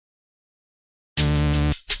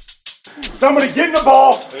Somebody getting the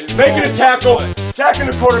ball, making a tackle, sacking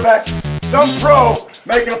the quarterback, some pro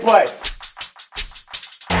making a play.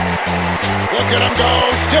 Look at him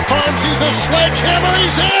go, stiff arms, he's a sledgehammer,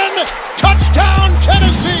 he's in! Touchdown,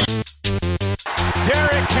 Tennessee!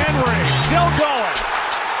 Derrick Henry still going.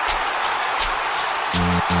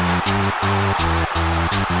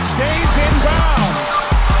 Stays in bounds.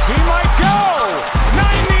 He might go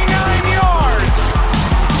 99 yards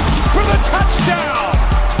for the touchdown.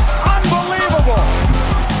 Unbelievable.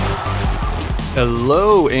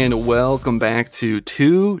 Hello and welcome back to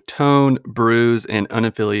Two Tone Brews and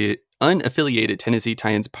unaffiliated Tennessee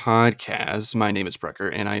Titans podcast. My name is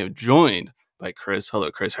Brecker and I am joined by Chris.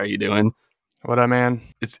 Hello, Chris. How are you doing? What up, man?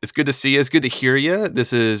 It's good to see you. It's good to hear you.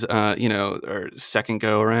 This is our second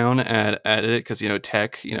go around at it because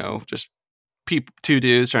tech just two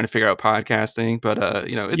dudes trying to figure out podcasting, but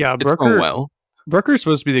it's going well. Brooker's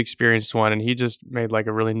supposed to be the experienced one, and he just made like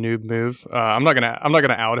a really noob move. I'm not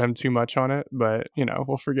gonna out him too much on it, but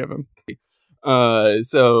we'll forgive him.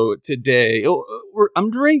 So today,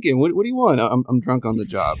 I'm drinking. What do you want? I'm drunk on the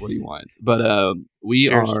job. What do you want? But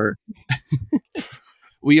Cheers.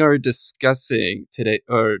 We are discussing today,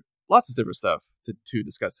 or lots of different stuff to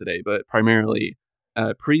discuss today, but primarily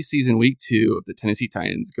preseason week 2 of the Tennessee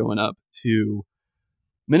Titans going up to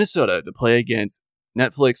Minnesota to play against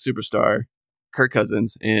Netflix superstar Kirk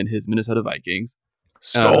Cousins and his Minnesota Vikings.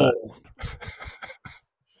 Skull.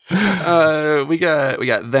 We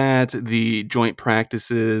got that, the joint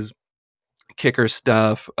practices, kicker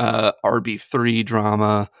stuff, RB3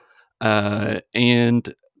 drama,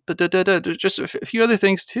 and there's just a few other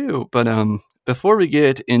things too. But before we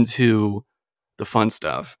get into the fun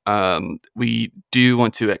stuff, we do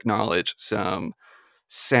want to acknowledge some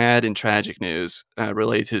sad and tragic news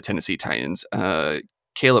related to the Tennessee Titans.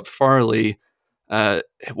 Caleb Farley,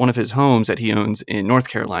 one of his homes that he owns in North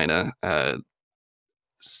Carolina,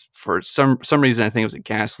 for some reason, I think it was a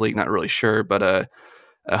gas leak, not really sure, but a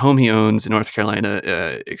home he owns in North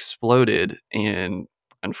Carolina exploded, and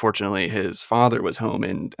unfortunately his father was home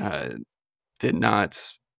and did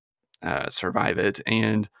not survive it.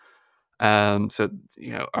 And so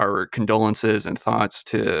our condolences and thoughts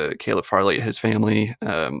to Caleb Farley, his family.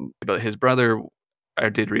 But his brother, I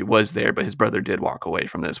did read, was there, but his brother did walk away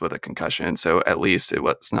from this with a concussion. So at least it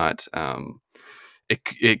was not.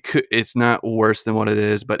 It's not worse than what it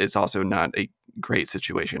is, but it's also not a great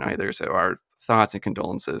situation either. So our thoughts and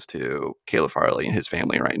condolences to Caleb Farley and his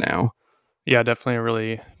family right now. Yeah, definitely a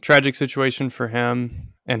really tragic situation for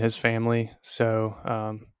him and his family. So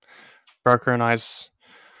Barker and I's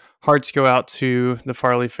hearts go out to the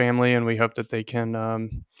Farley family, and we hope that they can,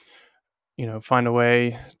 find a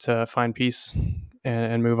way to find peace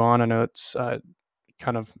and move on. I know it's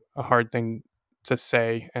kind of a hard thing to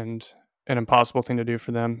say and an impossible thing to do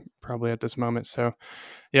for them probably at this moment. So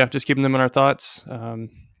yeah, just keeping them in our thoughts.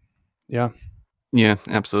 Yeah,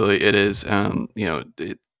 absolutely. It is,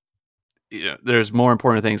 there's more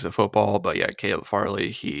important things in football, but yeah, Caleb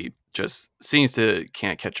Farley, he just seems to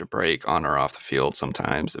can't catch a break on or off the field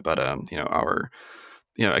sometimes. But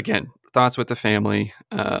again, thoughts with the family.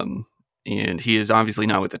 And he is obviously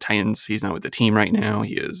not with the Titans. He's not with the team right now.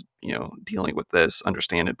 He is, dealing with this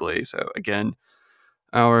understandably. So again,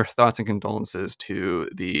 our thoughts and condolences to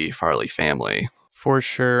the Farley family. For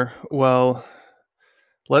sure. Well,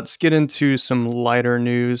 let's get into some lighter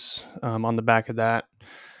news on the back of that.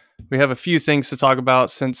 We have a few things to talk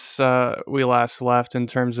about since we last left in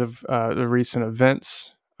terms of the recent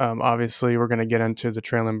events. Obviously, we're going to get into the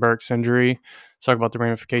Traylon Burks injury, talk about the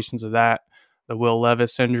ramifications of that, the Will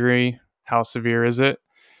Levis injury, how severe is it?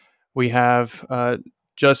 We have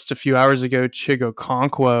just a few hours ago, Chig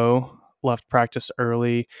Okonkwo left practice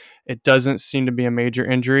early. It doesn't seem to be a major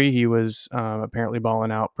injury. He was apparently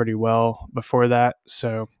balling out pretty well before that,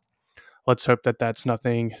 so let's hope that that's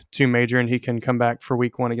nothing too major and he can come back for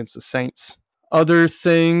week 1 against the Saints. Other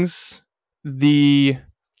things, the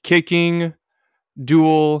kicking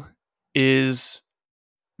duel is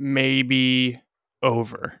maybe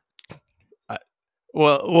over.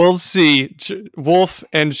 Well, we'll see. Wolf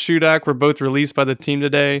and Shudak were both released by the team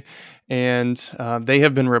today, and they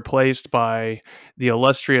have been replaced by the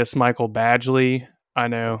illustrious Michael Badgley. I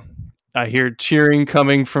know. I hear cheering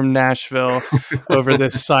coming from Nashville over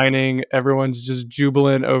this signing. Everyone's just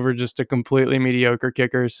jubilant over just a completely mediocre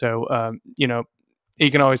kicker. So, he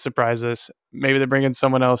can always surprise us. Maybe they bring in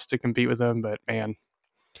someone else to compete with him, but man,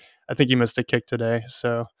 I think he missed a kick today.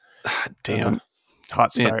 So, damn,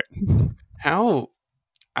 hot start. Man, how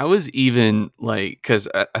I was even like, because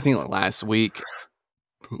I think last week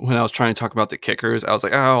when I was trying to talk about the kickers, I was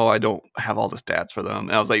like, oh, I don't have all the stats for them.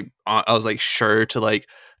 And I was like sure to like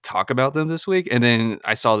talk about them this week, and then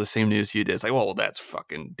I saw the same news you did. It's like, well, that's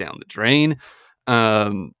fucking down the drain.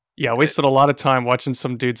 Yeah, I wasted a lot of time watching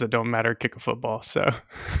some dudes that don't matter kick a football. So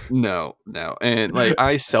No, and like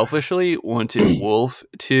I selfishly wanted Wolf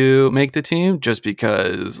to make the team just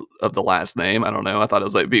because of the last name. I don't know. I thought it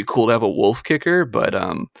was like be cool to have a Wolf kicker, but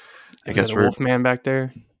I guess the we're Wolf man back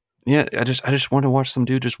there. yeah. I just want to watch some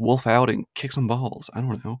dude just wolf out and kick some balls. I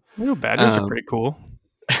don't know. Badgers are pretty cool.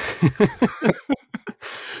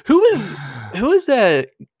 who is that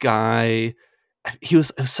guy? It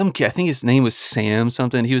was some kid. I think his name was Sam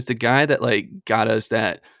something. He was the guy that like got us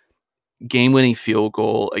that game-winning field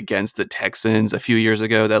goal against the Texans a few years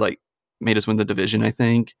ago that like made us win the division. I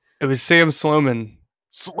think It was Sam Sloman.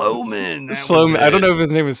 Sloman. Sloman. I don't know if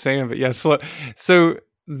his name was Sam, but yeah.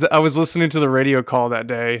 I was listening to the radio call that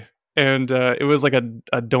day, and it was like a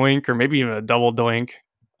doink or maybe even a double doink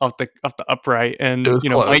off the upright, It and was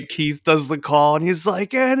close. Mike Keith does the call, and he's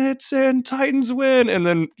like, "And it's in, Titans win," and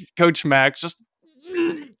then Coach Max just,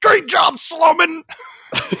 "Great job, Sloman."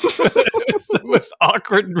 It's the most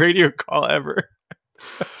awkward radio call ever.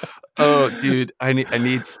 Oh, dude, I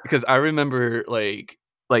need because I remember like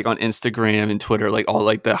on Instagram and Twitter, like all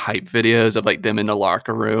like the hype videos of like them in the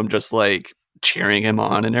locker room, just like cheering him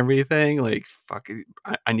on and everything. Like, fucking,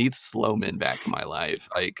 I need Sloman back in my life.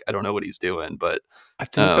 Like, I don't know what he's doing, but I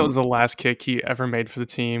think that was the last kick he ever made for the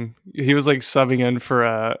team. He was like subbing in for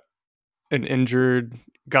an injured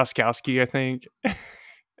Goskowski, I think.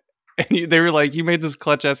 And they were like, "You made this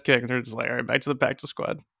clutch ass kick," and they're just like, "All right, back to the practice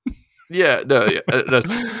squad." yeah, no, yeah,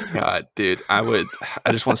 that's God, dude. I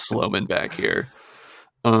just want Sloman back here.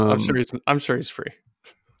 I'm sure he's free.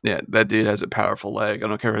 Yeah, that dude has a powerful leg. I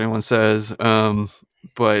don't care what anyone says.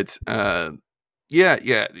 But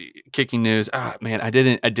yeah, kicking news. Ah, man, I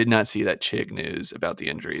did not see that Chig news about the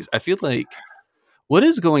injuries. I feel like what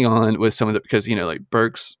is going on with some of the, because like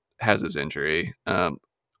Burks has his injury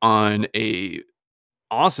on a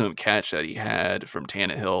awesome catch that he had from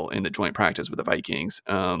Tannehill in the joint practice with the Vikings.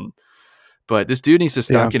 But this dude needs to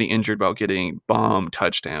stop getting injured while getting bomb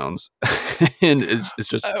touchdowns, and it's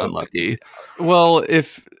just unlucky. Well,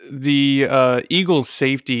 if the Eagles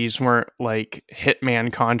safeties weren't like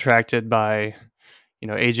hitman contracted by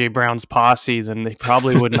AJ Brown's posse, then they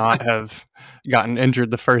probably would not have gotten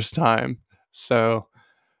injured the first time. So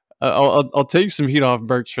I'll take some heat off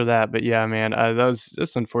Burks for that. But yeah, man, that was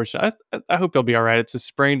just unfortunate. I hope he'll be all right. It's a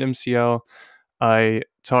sprained MCL. I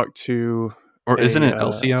talked to isn't it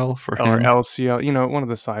LCL for him? Or LCL, one of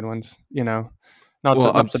the side ones.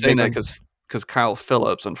 I'm saying that because Kyle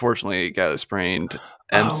Phillips unfortunately got a sprained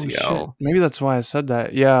MCL. Maybe that's why I said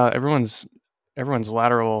that. Yeah, everyone's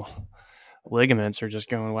lateral ligaments are just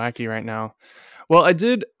going wacky right now. Well, I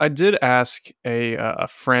did ask a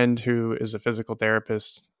friend who is a physical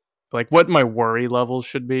therapist, like what my worry levels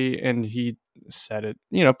should be, and he said it,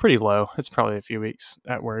 pretty low. It's probably a few weeks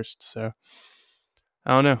at worst. So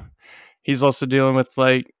I don't know. He's also dealing with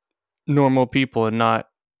like normal people and not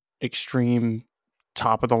extreme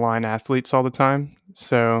top of the line athletes all the time.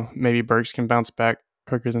 So maybe Burks can bounce back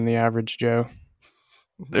quicker than the average Joe.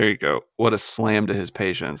 There you go. What a slam to his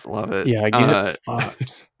patience. Love it. Yeah, get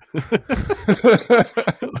fucked.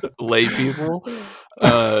 Lay people.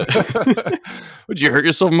 Would you hurt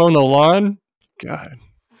yourself mowing the lawn? God,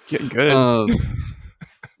 getting good.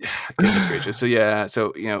 Goodness gracious. So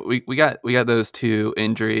yeah, we got those two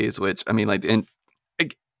injuries, which I mean, like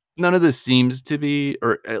none of this seems to be,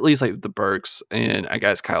 or at least like the Burks and I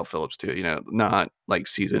guess Kyle Phillips too. Not like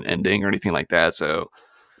season ending or anything like that. So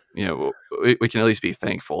we can at least be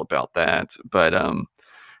thankful about that. But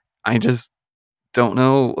I just don't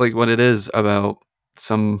know like what it is about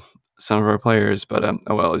some of our players. But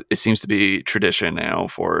it seems to be tradition now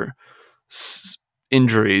for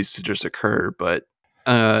injuries to just occur. But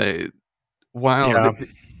wow.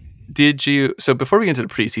 Did you? So before we get into the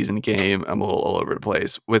preseason game, I'm a little all over the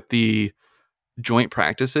place with the joint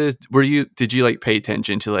practices. Did you like pay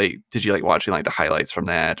attention to like? Did you like watching like the highlights from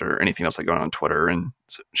that or anything else like going on Twitter and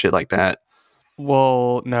shit like that?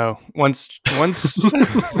 Well, no. Once once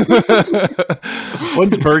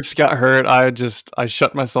Burks got hurt, I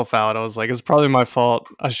shut myself out. I was like, it's probably my fault.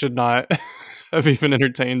 I should not have even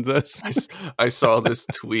entertained this. I saw this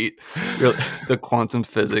tweet. The quantum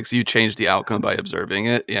physics. You changed the outcome by observing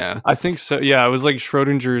it. Yeah, I think so. Yeah, it was like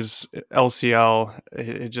Schrodinger's LCL.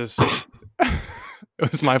 It just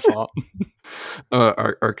it was my fault.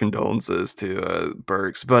 Our condolences to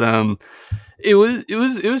Burks, but it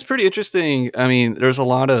was pretty interesting. I mean, there's a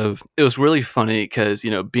lot of. It was really funny because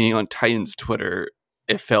being on Titans Twitter,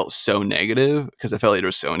 it felt so negative because I felt like there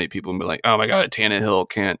were so many people be like, oh my God, Tannehill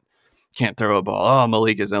can't throw a ball. Oh,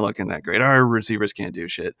 Malik isn't looking that great. Our receivers can't do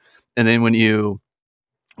shit. And then when you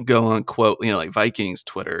go on quote, like Vikings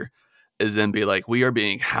Twitter is then be like, we are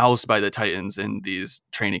being housed by the Titans in these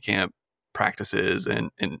training camp practices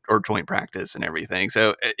and or joint practice and everything.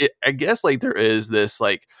 So I guess like there is this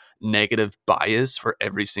like negative bias for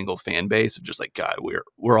every single fan base of just like, God,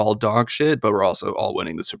 we're all dog shit, but we're also all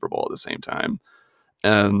winning the Super Bowl at the same time.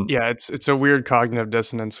 Yeah, it's a weird cognitive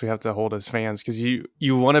dissonance we have to hold as fans because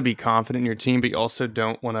you want to be confident in your team, but you also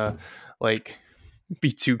don't want to like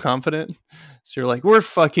be too confident. So you're like, we're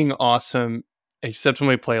fucking awesome, except when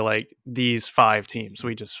we play like these 5 teams,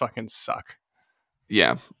 we just fucking suck.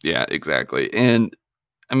 Yeah, exactly. And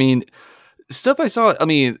I mean, stuff I saw, I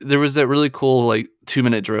mean, there was that really cool like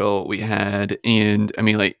 2-minute drill we had, and I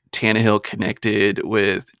mean, like Tannehill connected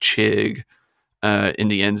with Chig in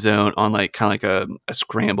the end zone on like kind of like a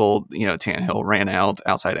scramble. Tannehill ran out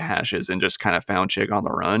outside of hashes and just kind of found Chig on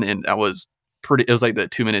the run, and that was pretty. It was like the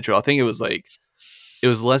 2-minute drill. I think it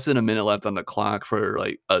was less than a minute left on the clock for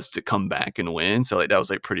like us to come back and win. So like that was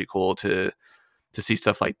like pretty cool to see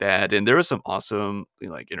stuff like that. And there was some awesome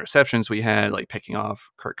like interceptions we had, like picking off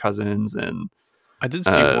Kirk Cousins. And I did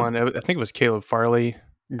see one. I think it was Caleb Farley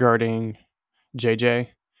guarding JJ.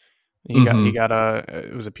 He got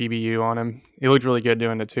it was a PBU on him. He looked really good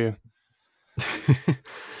doing it too.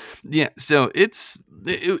 Yeah, so it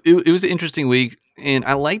was an interesting week, and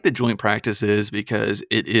I like the joint practices because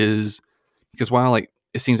while like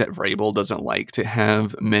it seems that Vrabel doesn't like to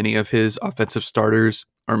have many of his offensive starters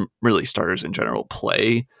or really starters in general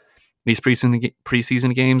play these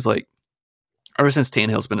preseason games. Like ever since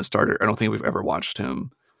Tannehill's been a starter, I don't think we've ever watched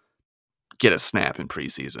him get a snap in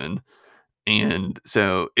preseason. And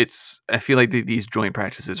so I feel like these joint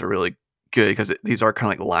practices are really good because these are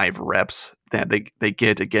kind of like live reps that they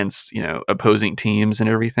get against, opposing teams and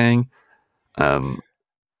everything.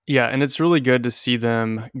 Yeah, and it's really good to see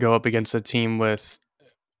them go up against a team with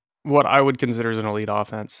what I would consider as an elite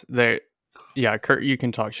offense. Kurt, you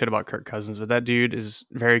can talk shit about Kirk Cousins, but that dude is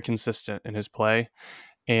very consistent in his play,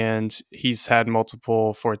 and he's had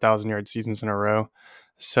multiple 4,000-yard seasons in a row.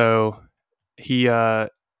 So he's a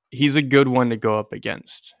good one to go up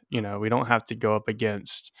against. We don't have to go up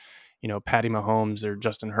against, Patty Mahomes or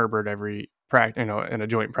Justin Herbert every practice, in a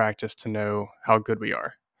joint practice to know how good we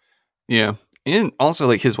are. Yeah. And also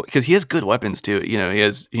like because he has good weapons too. He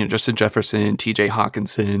has, Justin Jefferson, TJ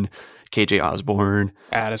Hawkinson, KJ Osborne,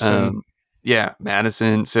 Addison. Yeah,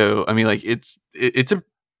 Madison. So I mean, like it's a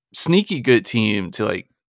sneaky good team to like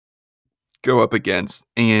go up against.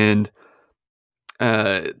 And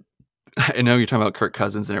I know you're talking about Kirk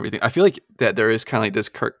Cousins and everything. I feel like that there is kind of like this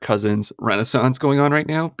Kirk Cousins renaissance going on right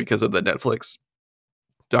now because of the Netflix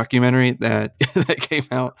documentary that that came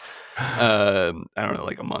out. I don't know,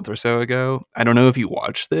 like a month or so ago. I don't know if you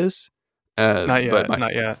watched this. Not yet. But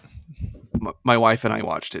Not yet. my wife and I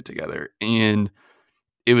watched it together, and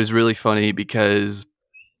it was really funny because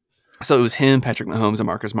so it was him, Patrick Mahomes, and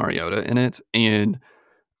Marcus Mariota in it, and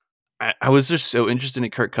I was just so interested in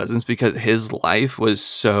Kirk Cousins because his life was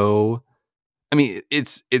so. I mean,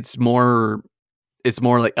 it's more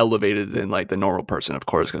like elevated than like the normal person, of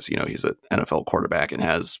course, because he's an NFL quarterback and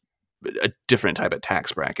has a different type of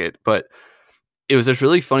tax bracket. But it was just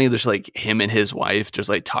really funny, just like him and his wife just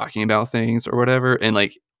like talking about things or whatever, and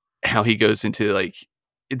like how he goes into like.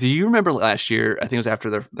 Do you remember last year? I think it was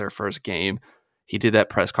after their first game. He did that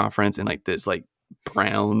press conference in like this like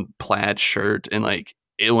brown plaid shirt, and like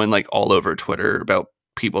it went like all over Twitter about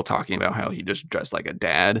people talking about how he just dressed like a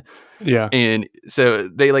dad. Yeah. And so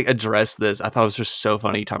they like addressed this. I thought it was just so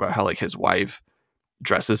funny. Talk about how like his wife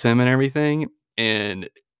dresses him and everything. And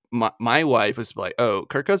my wife was like, "Oh,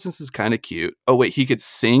 Kirk Cousins is kind of cute. Oh wait, he could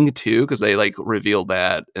sing too," because they like revealed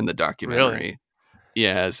that in the documentary. Really?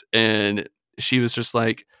 Yes, and she was just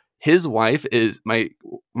like, his wife is my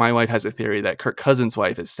wife has a theory that Kirk Cousins'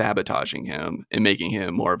 wife is sabotaging him and making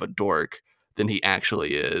him more of a dork than he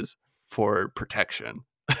actually is for protection.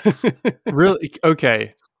 Really?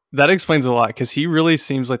 Okay. That explains a lot because he really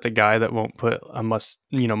seems like the guy that won't put a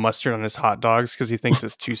mustard on his hot dogs because he thinks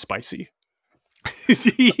it's too spicy.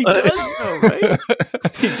 He does though, right?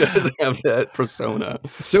 He does have that persona.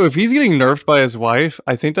 So if he's getting nerfed by his wife,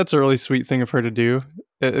 I think that's a really sweet thing of her to do.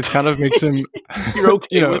 It kind of makes him. You're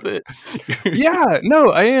okay with it? Yeah,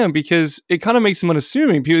 no, I am because it kind of makes him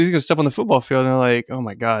unassuming. People, he's going to step on the football field and they're like, "Oh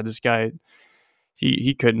my god, this guy,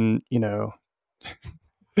 he couldn't, he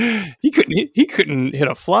couldn't hit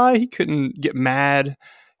a fly. He couldn't get mad,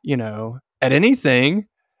 at anything."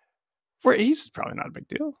 Where he's probably not a big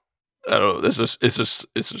deal. I don't know. It's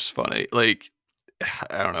just funny. Like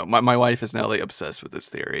I don't know. My wife is now like obsessed with this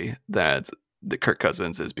theory that Kirk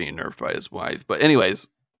Cousins is being nerfed by his wife. But anyways,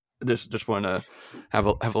 just want to have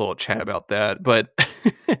a little chat about that. But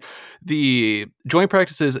the joint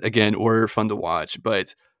practices again were fun to watch.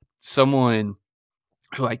 But someone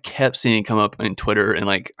who I kept seeing come up on Twitter and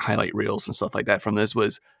like highlight reels and stuff like that from this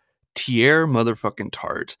was Tier motherfucking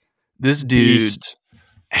Tart. This dude Beast.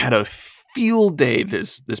 had a field day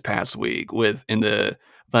this past week in the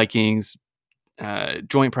Vikings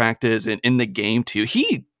joint practice and in the game too.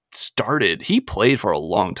 He played for a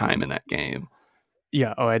long time in that game.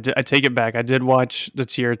 Yeah. Oh, I take it back. I did watch the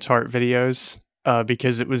Tier Tart videos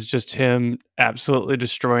because it was just him absolutely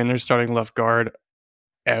destroying their starting left guard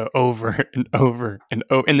over and over and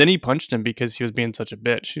over. And then he punched him because he was being such a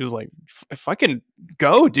bitch. He was like, fucking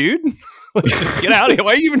go, dude. Like, just get out of here.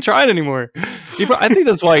 Why are you even trying anymore? I think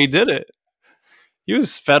that's why he did it. He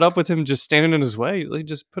was fed up with him just standing in his way. Like,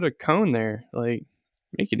 just put a cone there. Like,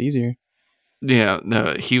 make it easier. Yeah,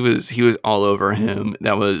 no, he was all over him.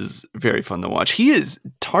 That was very fun to watch.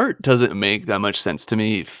 Tart doesn't make that much sense to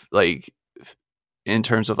me, like in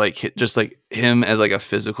terms of like just like him as like a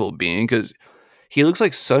physical being, because he looks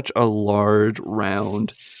like such a large,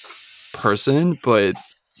 round person, but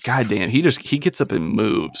goddamn, he gets up and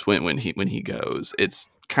moves when he goes. It's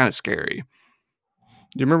kind of scary.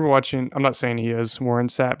 Do you remember watching? I'm not saying he is Warren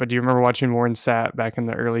Sapp, but do you remember watching Warren Sapp back in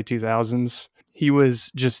the early 2000s? He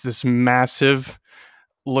was just this massive,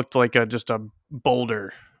 looked like just a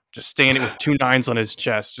boulder, just standing with 2 nines on his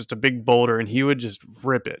chest, just a big boulder, and he would just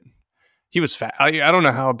rip it. He was fast. I don't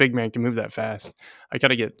know how a big man can move that fast. I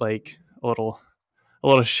gotta get like a little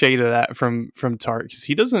shade of that from Tart, because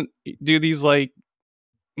he doesn't do these like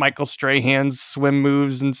Michael Strahan's swim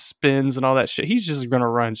moves and spins and all that shit. He's just gonna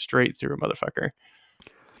run straight through a motherfucker.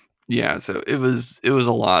 Yeah, so it was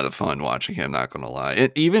a lot of fun watching him, not gonna lie.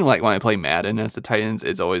 Even like when I play Madden as the Titans,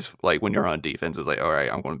 it's always like when you're on defense, it's like, all right,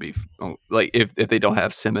 I'm gonna be like if they don't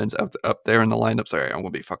have Simmons up there in the lineup, sorry, I'm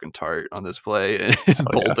gonna be fucking Tart on this play and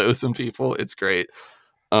bulldoze some people. It's great.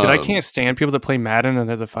 Dude, I can't stand people that play Madden and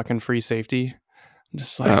they're the fucking free safety. I'm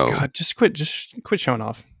just like, God, just quit showing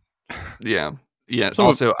off. Yeah.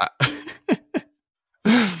 Also,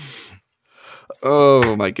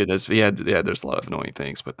 oh my goodness, yeah. There's a lot of annoying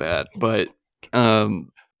things with that, but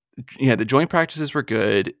yeah, the joint practices were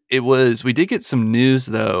good. We did get some news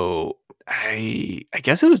though. I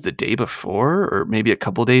guess it was the day before, or maybe a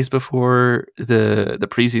couple days before the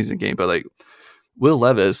preseason game, but like Will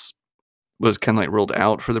Levis was kind of like ruled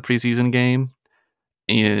out for the preseason game,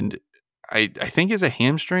 and I think it's a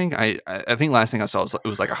hamstring. I think last thing I saw it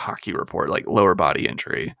was like a hockey report, like lower body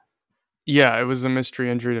injury. Yeah, it was a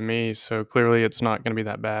mystery injury to me, so clearly it's not going to be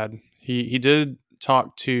that bad. He did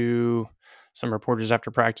talk to some reporters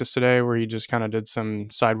after practice today, where he just kind of did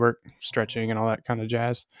some side work, stretching, and all that kind of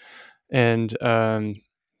jazz. And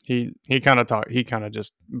he kind of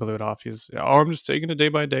just blew it off. He's, oh, I'm just taking it day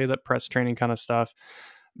by day, that press training kind of stuff.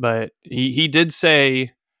 But he did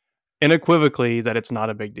say unequivocally that it's not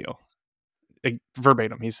a big deal.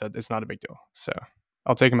 Verbatim, he said it's not a big deal. So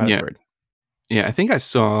I'll take him at his word. Yeah, I think I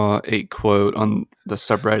saw a quote on the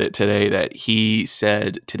subreddit today that he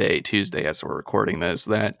said today, Tuesday, as we're recording this,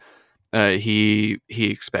 that he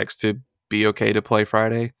expects to be okay to play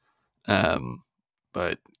Friday.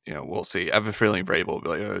 But we'll see. I have a feeling Vrabel will be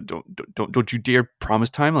like, don't you dare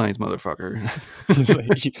promise timelines, motherfucker. He's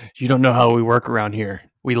like, you don't know how we work around here.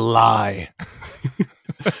 We lie.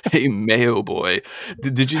 Hey, Mayo boy,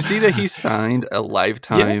 did you see that he signed a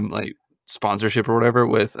lifetime like sponsorship or whatever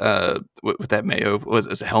with that Mayo? Was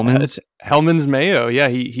it Hellman's? Hellman's Mayo. Yeah,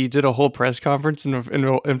 he did a whole press conference in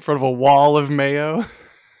front of a wall of mayo.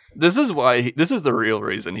 This is the real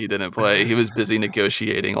reason he didn't play. He was busy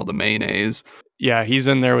negotiating all the mayonnaise. Yeah, he's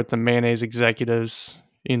in there with the mayonnaise executives,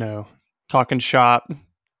 talking shop.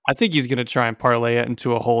 I think he's going to try and parlay it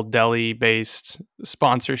into a whole deli-based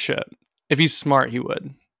sponsorship. If he's smart, he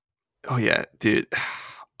would. Oh, yeah, dude.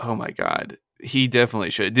 Oh, my God. He definitely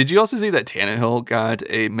should. Did you also see that Tannehill got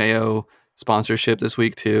a Mayo sponsorship this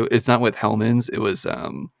week, too? It's not with Hellman's. It was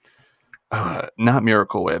not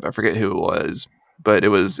Miracle Whip. I forget who it was, but it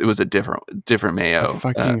was a different Mayo. I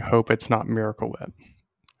fucking hope it's not Miracle Whip.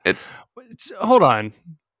 It's hold on.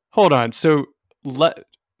 So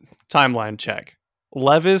timeline check.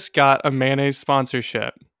 Levis got a mayonnaise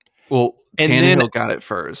sponsorship. Well, Tannehill got it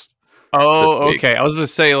first. Oh, okay. I was going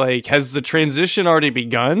to say, like, has the transition already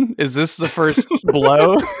begun? Is this the first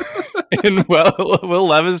blow? And Will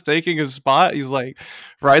Levis taking his spot? He's like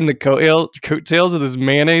riding the coattails of his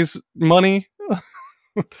mayonnaise money.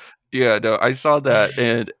 Yeah, no, I saw that,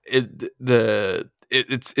 and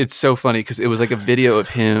it's so funny because it was like a video of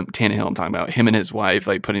him, Tannehill, I'm talking about him and his wife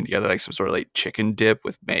like putting together like some sort of like chicken dip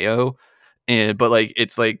with mayo, but like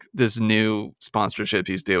it's like this new sponsorship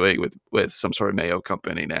he's doing with some sort of mayo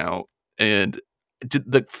company now, and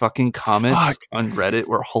the fucking comments on Reddit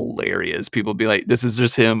were hilarious. People be like, "This is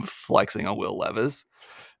just him flexing on Will Levis,"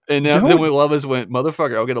 and now then Will Levis went,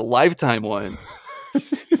 "Motherfucker, I'll get a lifetime one."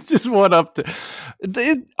 It's just one up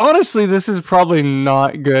to. Honestly, this is probably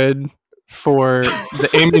not good for the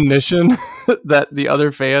ammunition that the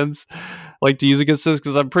other fans like to use against this,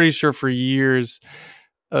 because I'm pretty sure for years,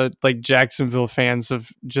 like Jacksonville fans have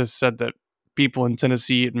just said that people in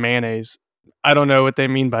Tennessee eat mayonnaise. I don't know what they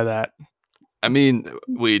mean by that. I mean,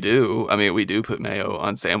 we do. I mean, we do put mayo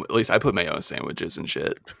on sandwich. At least I put mayo on sandwiches and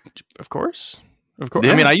shit. Of course. I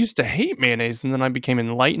Yeah. mean, I used to hate mayonnaise, and then I became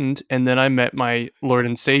enlightened, and then I met my Lord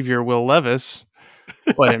and Savior, Will Levis.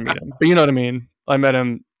 Well, I didn't meet him, but you know what I mean. I met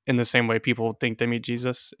him in the same way people think they meet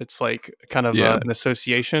Jesus. It's like kind of Yeah. an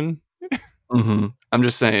association. I'm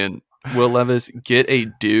just saying, Will Levis, get a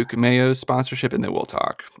Duke mayo sponsorship, and then we'll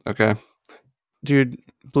talk. Okay. Dude,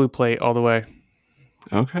 blue plate all the way.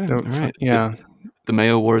 Okay. All right. Yeah. The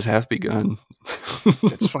mayo wars have begun.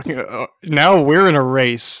 It's fucking. Now we're in a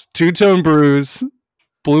race. Two-tone brews,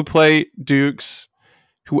 blue plate, Dukes,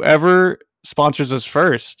 whoever sponsors us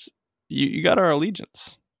first, you got our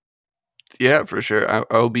allegiance. Yeah, for sure.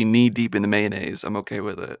 I'll be knee deep in the mayonnaise. I'm okay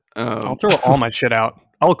with it. I'll throw all my shit out.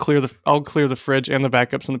 I'll clear the fridge and the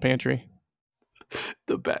backups in the pantry.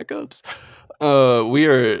 The backups. We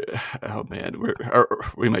are. Oh man,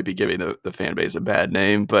 we might be giving the fan base a bad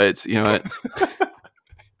name, but you know what?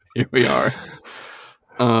 Here we are.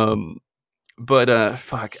 But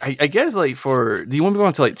fuck. I guess like do you want to go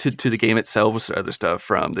on to like to the game itself with other stuff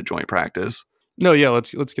from the joint practice? No, yeah.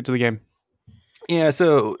 Let's get to the game. Yeah.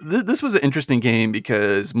 So this was an interesting game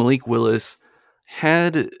because Malik Willis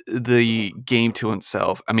had the game to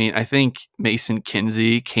himself. I mean, I think Mason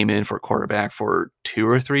Kinsey came in for quarterback for 2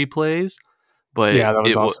 or 3 plays, but Yeah, that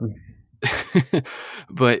was awesome.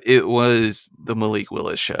 But it was the Malik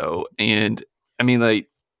Willis show, and I mean, like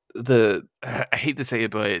I hate to say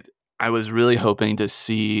it, but I was really hoping to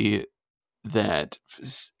see that.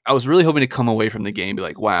 I was really hoping to come away from the game and be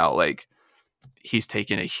like, wow, like he's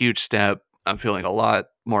taken a huge step. I'm feeling a lot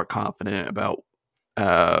more confident about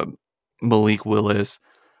Malik Willis.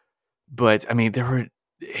 But I mean,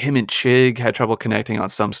 him and Chig had trouble connecting on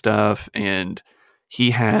some stuff, and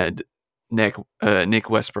he had Nick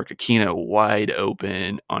Westbrook-Akina wide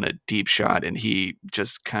open on a deep shot, and he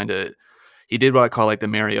just he did what I call like the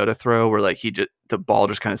Mariota throw, where like the ball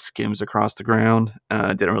just kind of skims across the ground,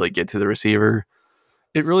 didn't really get to the receiver.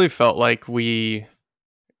 It really felt like we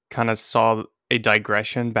kind of saw a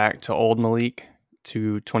digression back to old Malik,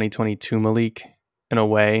 to 2022 Malik in a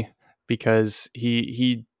way, because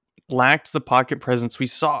he lacked the pocket presence we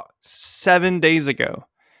saw 7 days ago.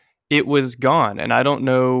 It was gone, and I don't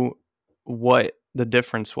know what the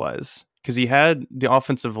difference was, because he had the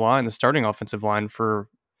starting offensive line for,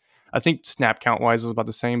 I think snap count wise was about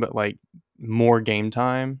the same, but like more game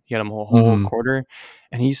time. He had him a whole quarter,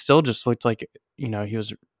 and he still just looked like, he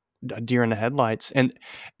was a deer in the headlights. And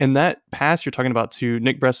that pass you're talking about to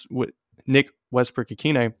Nick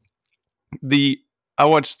Westbrook-Akina, I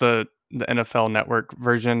watched the NFL Network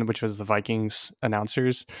version, which was the Vikings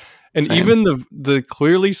announcers, and Same. even the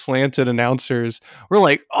clearly slanted announcers were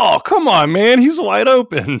like, "Oh, come on, man, he's wide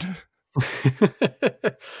open."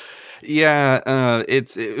 Yeah,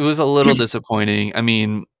 it was a little disappointing. I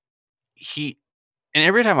mean, and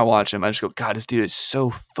every time I watch him, I just go, God, this dude is so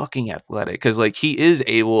fucking athletic, because like he is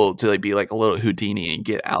able to like be like a little Houdini and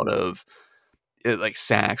get out of like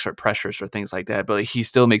sacks or pressures or things like that, but like, he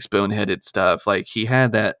still makes boneheaded stuff. Like he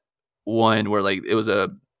had that one where like it was a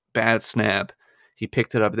bad snap, he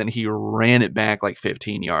picked it up, and then he ran it back like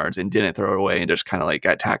 15 yards and didn't throw it away, and just kind of like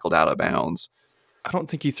got tackled out of bounds. I don't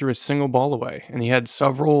think he threw a single ball away, and he had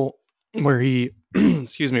several where he,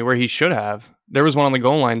 where he should have. There was one on the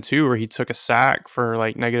goal line too, where he took a sack for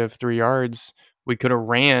like -3 yards. We could have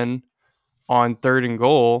ran on 3rd and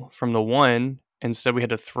goal from the 1. Instead, we had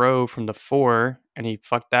to throw from the 4, and he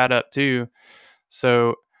fucked that up too.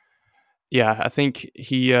 So, yeah, I think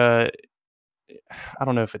he, I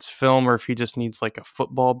don't know if it's film or if he just needs like a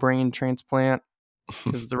football brain transplant,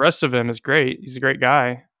 because the rest of him is great. He's a great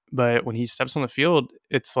guy. But when he steps on the field,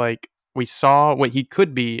 it's like we saw what he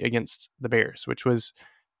could be against the Bears, which was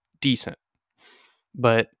decent.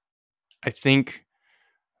 But I think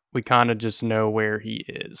we kind of just know where he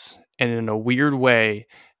is. And in a weird way,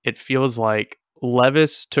 it feels like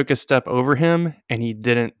Levis took a step over him and he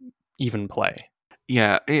didn't even play.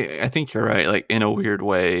 Yeah, I think you're right. Like in a weird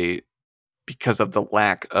way, because of the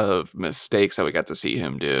lack of mistakes that we got to see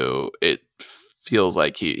him do, it feels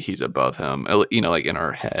like he's above him, like in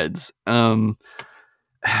our heads. Yeah, I'm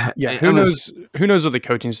gonna, who knows what the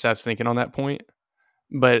coaching staff's thinking on that point.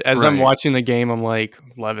 But as I'm right. watching the game, I'm like,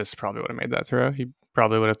 Levis probably would have made that throw. He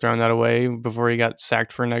probably would have thrown that away before he got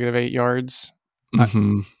sacked for -8 yards.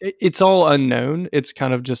 Mhm. It's all unknown. It's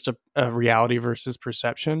kind of just a reality versus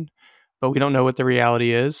perception, but we don't know what the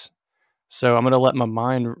reality is. So I'm going to let my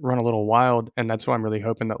mind run a little wild, and that's why I'm really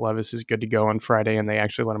hoping that Levis is good to go on Friday and they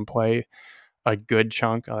actually let him play a good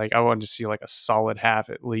chunk. Like, I wanted to see like a solid half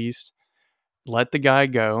at least. Let the guy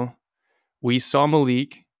go. We saw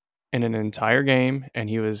Malik in an entire game, and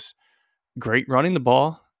he was great running the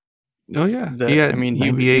ball. Oh yeah, he had He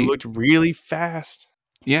 98. looked really fast.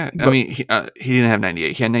 Yeah, I But mean, he didn't have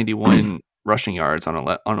 98. He had 91 rushing yards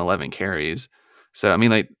on 11 carries. So I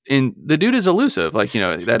mean, like, and the dude is elusive. Like,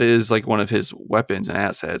 that is like one of his weapons and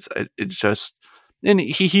assets. It's just, and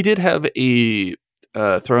he did have a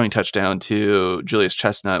throwing touchdown to Julius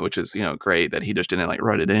Chestnut, which is great that he just didn't like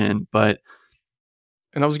run it in, but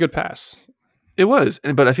and that was a good pass. it was.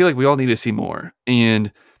 But I feel like we all need to see more.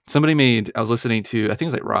 And I was listening to, I think it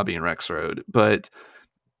was like Robbie and Rex Road, but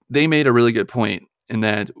they made a really good point in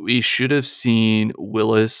that we should have seen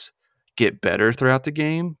Willis get better throughout the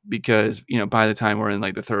game because, by the time we're in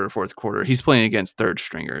like the third or fourth quarter, he's playing against third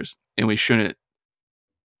stringers, and we shouldn't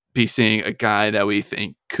be seeing a guy that we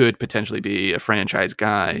think could potentially be a franchise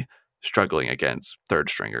guy struggling against third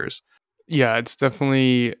stringers. Yeah, it's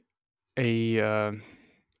definitely I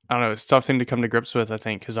don't know, it's a tough thing to come to grips with, I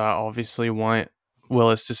think, because I obviously want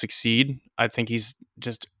Willis to succeed. I think he's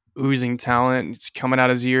just oozing talent. It's coming out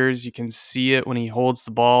his ears. You can see it when he holds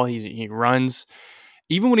the ball. He runs.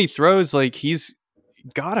 Even when he throws, like, he's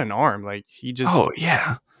got an arm. Like, he just, Oh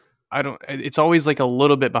yeah. it's always like a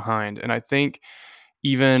little bit behind. And I think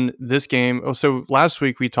even this game, so last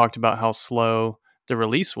week we talked about how slow the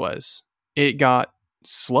release was. It got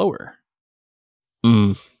slower.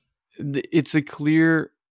 Mm. It's a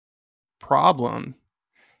clear problem.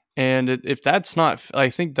 And if that's not, I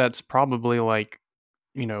think that's probably like,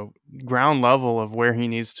 ground level of where he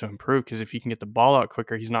needs to improve. Because if he can get the ball out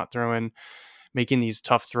quicker, he's not making these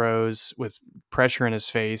tough throws with pressure in his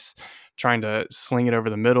face, trying to sling it over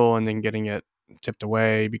the middle and then getting it tipped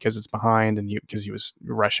away because it's behind and because he was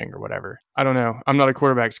rushing or whatever. I don't know. I'm not a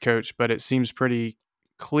quarterback's coach, but it seems pretty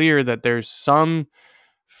clear that there's some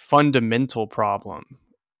fundamental problem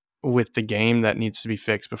with the game that needs to be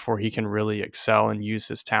fixed before he can really excel and use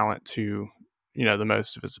his talent to, the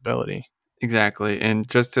most of his ability. Exactly. And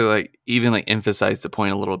just to like even like emphasize the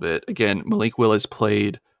point a little bit, again, Malik Willis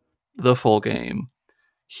played the full game.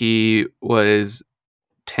 He was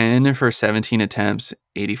 10 for 17 attempts,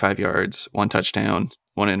 85 yards, 1 touchdown,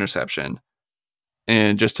 1 interception.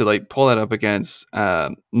 And just to like pull that up against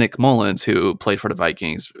Nick Mullins, who played for the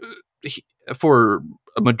Vikings for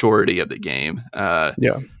a majority of the game.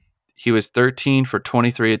 Yeah. He was 13 for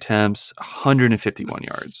 23 attempts, 151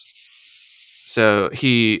 yards. So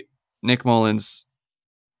Nick Mullins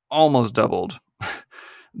almost doubled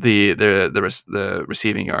the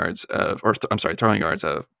receiving yards throwing yards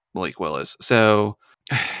of Malik Willis. So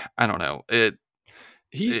I don't know.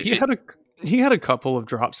 He had a couple of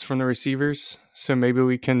drops from the receivers, so maybe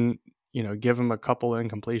we can, give him a couple of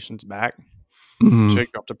incompletions back. Mhm.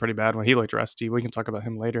 Jake dropped a pretty bad one. He looked rusty. We can talk about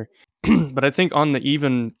him later. But I think on the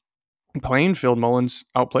even playing field, Mullins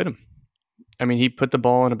outplayed him. I mean, he put the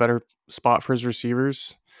ball in a better spot for his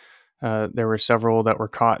receivers. There were several that were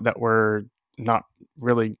caught that were not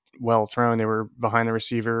really well thrown. They were behind the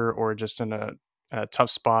receiver or just in a tough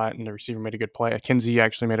spot, and the receiver made a good play. Kinsey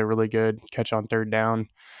actually made a really good catch on third down.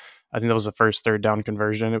 I think that was the first third down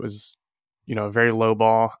conversion. It was, a very low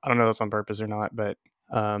ball. I don't know if that's on purpose or not, but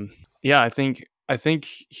yeah, I think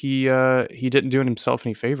he didn't do himself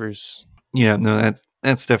any favors. Yeah, no,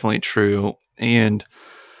 that's definitely true. And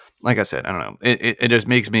like I said, I don't know. It just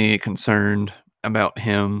makes me concerned about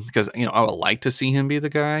him because I would like to see him be the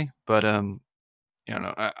guy, but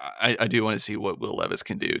I do want to see what Will Levis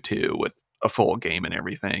can do too with a full game and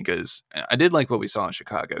everything. Because I did like what we saw in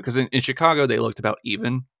Chicago. Because in Chicago they looked about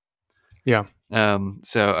even. Yeah.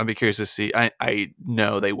 So I'd be curious to see. I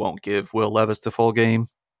know they won't give Will Levis the full game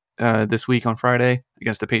this week on Friday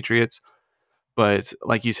against the Patriots. But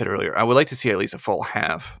like you said earlier, I would like to see at least a full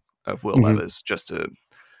half of Will Levis just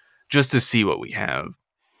to see what we have.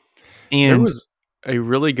 And there was a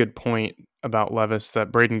really good point about Levis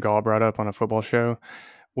that Braden Gall brought up on a football show,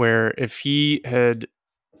 where if he had,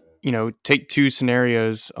 take two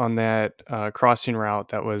scenarios on that crossing route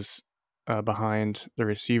that was behind the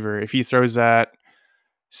receiver, if he throws that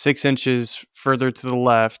 6 inches further to the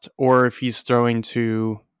left, or if he's throwing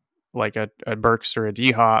to like a Burks or a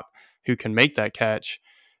D-Hop who can make that catch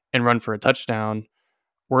and run for a touchdown,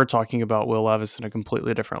 we're talking about Will Levis in a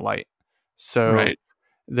completely different light. So Right.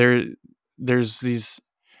 there's these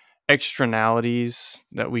externalities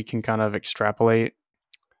that we can kind of extrapolate.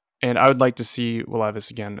 And I would like to see Will Levis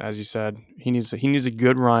again, as you said. He needs a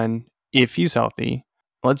good run if he's healthy.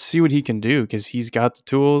 Let's see what he can do because he's got the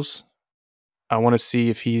tools. I want to see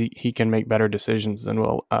if he can make better decisions than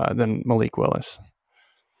Malik Willis.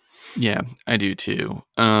 Yeah, I do too.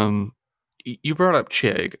 You brought up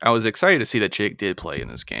Chig. I was excited to see that Chig did play in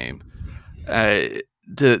this game.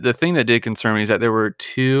 The thing that did concern me is that there were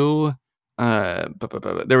two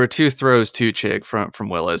throws to Chig from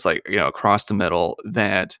Willis, like across the middle,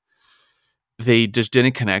 that they just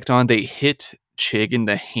didn't connect on. They hit Chig in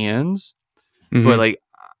the hands, but like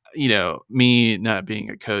me not being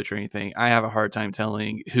a coach or anything, I have a hard time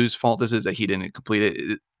telling whose fault this is that he didn't complete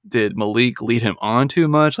it. Did Malik lead him on too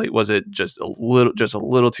much? Like, was it just a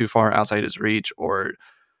little too far outside his reach, or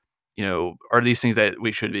are these things that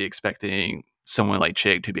we should be expecting someone like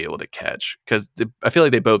Chig to be able to catch? Because I feel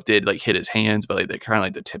like they both did like hit his hands, but like they're kind of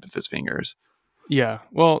like the tip of his fingers. Yeah,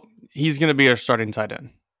 well, he's going to be our starting tight end.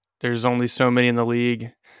 There's only so many in the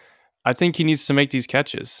league. I think he needs to make these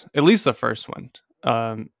catches, at least the first one.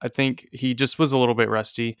 I think he just was a little bit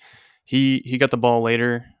rusty. He got the ball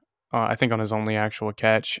later, I think on his only actual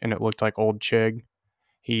catch, and it looked like old Chig.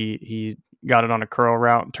 He got it on a curl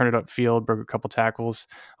route, turned it upfield, broke a couple tackles.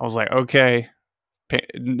 I was like, okay,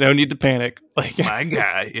 no need to panic. Like My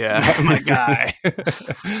guy, yeah, my guy.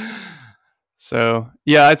 So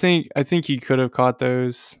yeah, I think he could have caught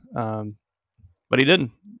those, but he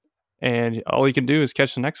didn't. And all he can do is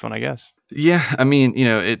catch the next one, I guess. Yeah, I mean,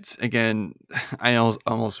 it's again, I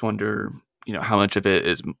almost wonder, how much of it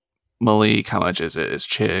is Malik, how much is it is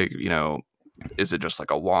Chig, is it just like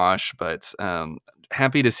a wash? But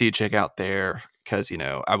happy to see Chig out there because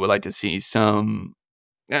I would like to see some.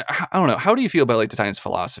 I don't know. How do you feel about like the Titans'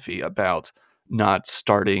 philosophy about not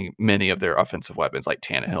starting many of their offensive weapons like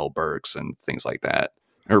Tannehill, Burks, and things like that,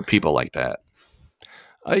 or people like that?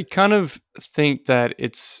 I kind of think that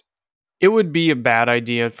it would be a bad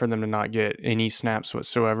idea for them to not get any snaps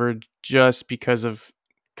whatsoever, just because of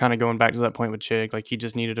kind of going back to that point with Chig. Like he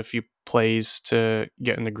just needed a few plays to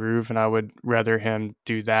get in the groove, and I would rather him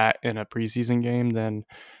do that in a preseason game than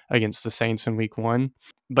against the Saints in Week 1.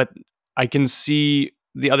 But I can see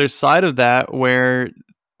the other side of that, where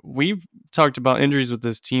we've talked about injuries with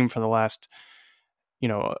this team for the last,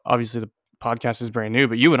 obviously the podcast is brand new,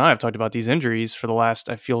 but you and I have talked about these injuries for the last,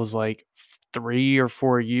 I feel is like 3 or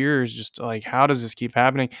 4 years. Just like, how does this keep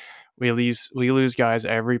happening? We lose guys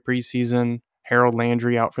every preseason. Harold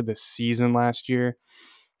Landry out for this season last year.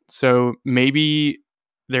 So maybe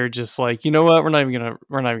they're just like, you know what, we're not even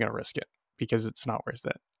gonna risk it because it's not worth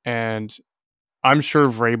it. And I'm sure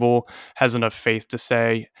Vrabel has enough faith to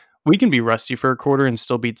say we can be rusty for a quarter and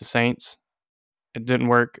still beat the Saints. It didn't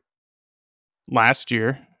work last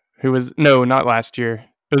year. Not last year.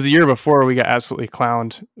 It was the year before we got absolutely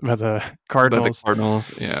clowned by the Cardinals. But the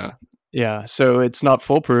Cardinals, yeah. Yeah, so it's not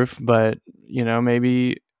foolproof, but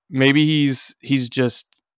maybe he's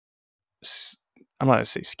just, I'm not gonna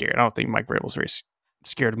say scared. I don't think Mike Vrabel's very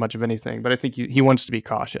scared of much of anything, but I think he wants to be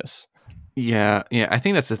cautious. Yeah, I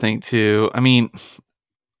think that's the thing too. I mean,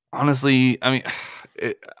 honestly,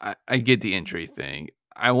 I get the injury thing.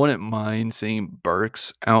 I wouldn't mind seeing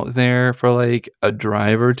Burks out there for like a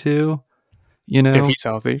drive or two. If he's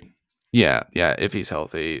healthy. Yeah, if he's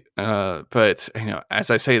healthy. But as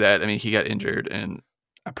I say that, I mean he got injured in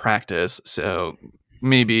a practice, so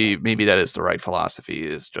maybe that is the right philosophy,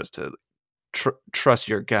 is just to trust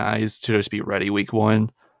your guys to just be ready week 1,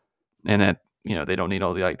 and that they don't need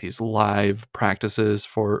all the like these live practices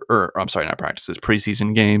or I'm sorry, not practices,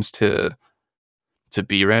 preseason games to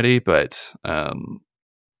be ready. But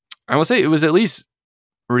I will say it was at least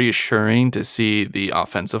reassuring to see the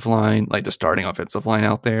offensive line, like the starting offensive line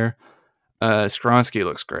out there. Skronsky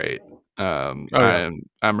looks great. I'm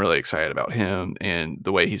really excited about him and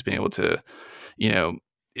the way he's been able to,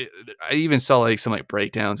 I even saw like some like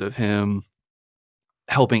breakdowns of him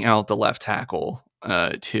helping out the left tackle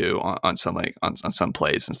too on some like on some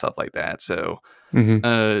plays and stuff like that. So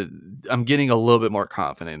I'm getting a little bit more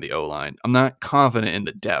confident in the O-line. I'm not confident in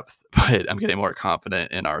the depth, but I'm getting more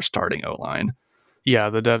confident in our starting O-line.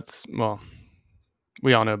 Yeah, the depth. Well,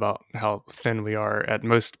 we all know about how thin we are at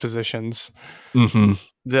most positions. Mm-hmm.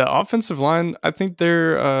 The offensive line, I think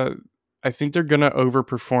they're going to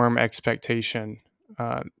overperform expectation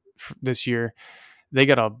this year. They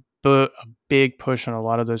got a big push on a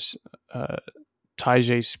lot of those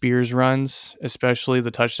Tyjae Spears runs, especially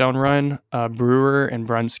the touchdown run, Brewer and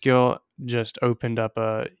Brunskill just opened up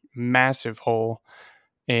a massive hole,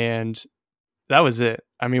 and that was it.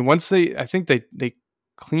 I mean, I think they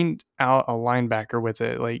cleaned out a linebacker with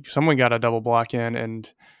it. Like someone got a double block in, and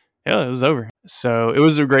yeah, it was over. So it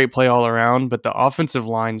was a great play all around. But the offensive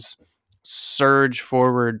line's surge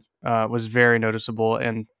forward was very noticeable,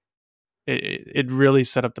 and it really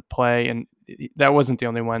set up the play. And that wasn't the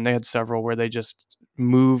only one. They had several where they just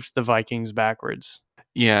moved the Vikings backwards.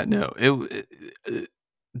 Yeah, no,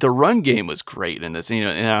 the run game was great in this, and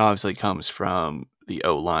it obviously comes from the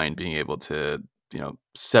O-line being able to,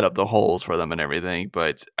 set up the holes for them and everything.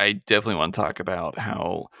 But I definitely want to talk about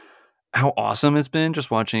how awesome it's been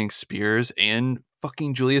just watching Spears and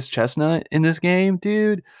fucking Julius Chestnut in this game,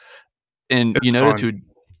 dude. And It's you notice fun.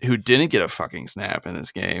 who didn't get a fucking snap in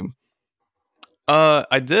this game?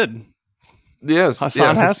 I did. Yes,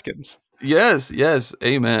 Hassan Haskins. Yes,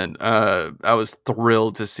 amen. I was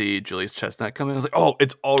thrilled to see Julius Chestnut come in. I was like, oh,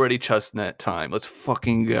 it's already Chestnut time. Let's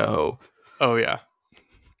fucking go. Oh yeah.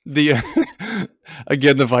 The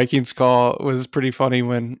again, the Vikings call was pretty funny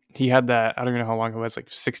when he had that. I don't even know how long it was, like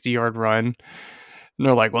 60-yard run, and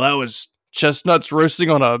they're like, "Well, that was Chestnuts roasting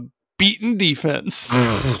on a beaten defense."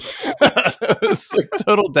 It was like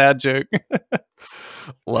total dad joke.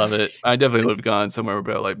 Love it. I definitely would have gone somewhere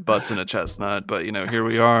about like busting a chestnut, but here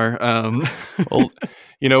we are. Well,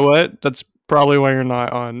 you know what? That's probably why you're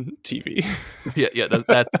not on TV. Yeah.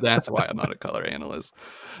 That's why I'm not a color analyst.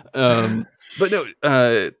 But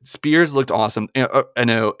no, Spears looked awesome. I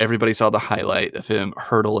know everybody saw the highlight of him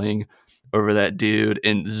hurdling over that dude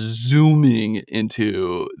and zooming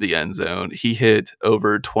into the end zone. He hit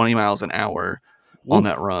over 20 miles an hour on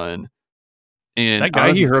that run. And that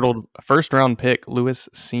guy he hurdled, a first round pick, Lewis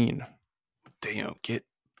Seen. Damn, get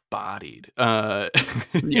bodied.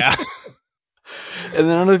 Yeah. And then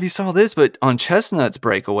I don't know if you saw this, but on Chestnut's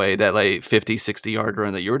breakaway, that like 50, 60-yard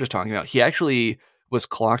run that you were just talking about, he actually was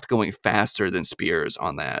clocked going faster than Spears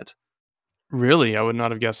on that. Really? I would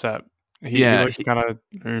not have guessed that. He looked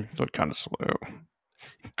kind of slow.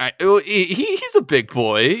 He's a big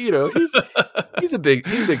boy, he's a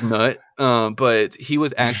big nut. But he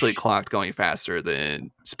was actually clocked going faster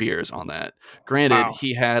than Spears on that. Granted, Wow.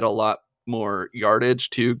 he had a lot more yardage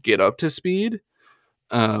to get up to speed.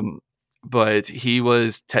 But he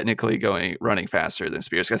was technically running faster than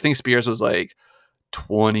Spears. I think Spears was like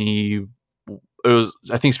 20.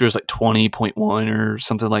 I think Spears was like 20.1 or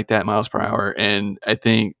something like that miles per hour, and I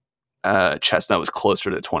think Chestnut was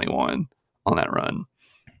closer to 21 on that run,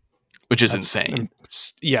 which is insane.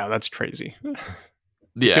 Yeah, that's crazy.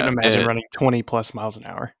 Yeah, couldn't imagine running 20 plus miles an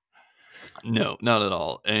hour. No, not at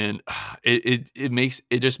all. And it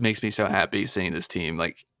just makes me so happy seeing this team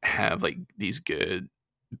like have like these good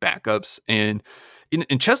backups. And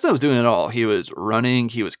Chestnut was doing it all. He was running,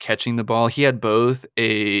 he was catching the ball. He had both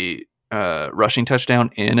a rushing touchdown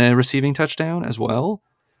and a receiving touchdown as well.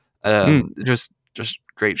 Just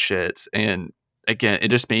great shit. And again, it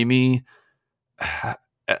just made me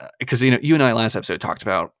because you and I last episode talked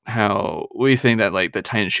about how we think that like the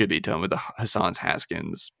Titans should be done with the Hassan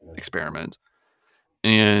Haskins experiment.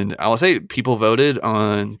 And I will say people voted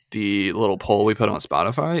on the little poll we put on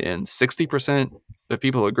Spotify, and 60% of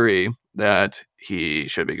people agree that he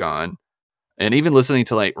should be gone. And even listening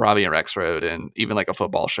to like Robbie and Rexroad and even like a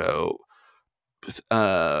football show, 3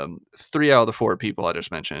 out of the 4 people I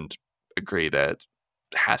just mentioned agree that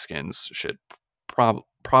Haskins should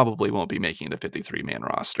probably won't be making the 53-man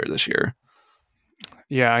roster this year.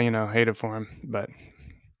 Yeah, hate it for him, but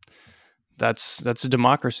that's a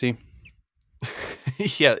democracy.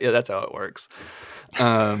 yeah, that's how it works.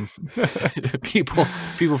 People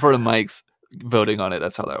for the mics voting on it.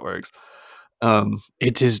 That's how that works.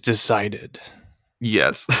 It is decided.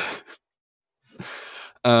 Yes.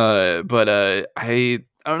 But I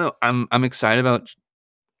don't know. I'm excited about,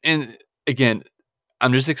 and again,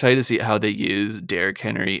 I'm just excited to see how they use Derrick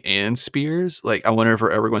Henry and Spears. Like, I wonder if we're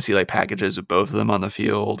ever going to see like packages of both of them on the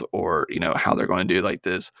field, or how they're going to do like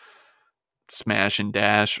this smash and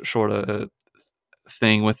dash sort of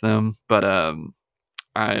thing with them. But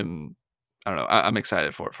I don't know. I'm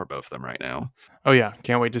excited for both of them right now. Oh yeah,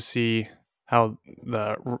 can't wait to see how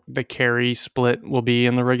the carry split will be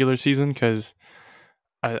in the regular season, because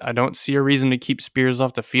I don't see a reason to keep Spears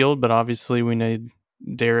off the field, but obviously we need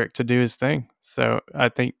Derrick to do his thing. So I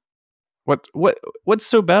think what's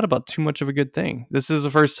so bad about too much of a good thing? This is the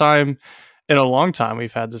first time in a long time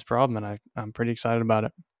we've had this problem, and I'm pretty excited about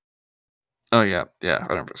it. Oh yeah,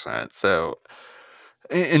 100%. So,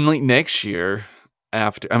 and like next year,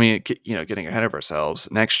 after getting ahead of ourselves,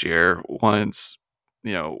 next year once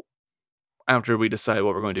after we decide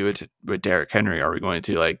what we're going to do with Derrick Henry, are we going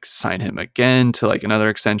to like sign him again to like another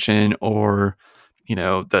extension, or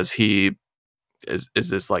does he is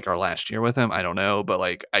this like our last year with him? I don't know, but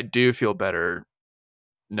like I do feel better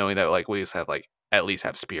knowing that like we just have like at least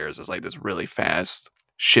have Spears as like this really fast,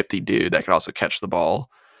 shifty dude that could also catch the ball.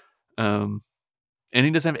 And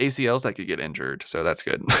he doesn't have ACLs that could get injured, so that's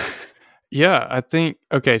good. Yeah, I think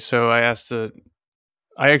okay. So I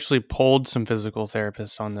actually polled some physical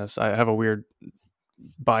therapists on this. I have a weird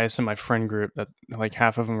bias in my friend group that like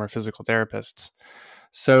half of them are physical therapists.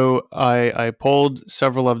 So I polled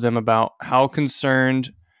several of them about how concerning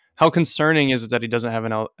is it that he doesn't have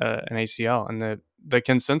an ACL, and the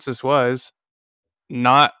consensus was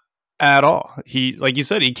not at all. He, like you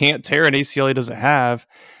said, he can't tear an ACL he doesn't have.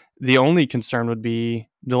 The only concern would be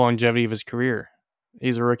the longevity of his career.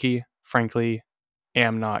 He's a rookie. Frankly,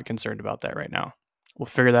 am not concerned about that right now. We'll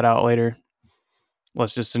figure that out later.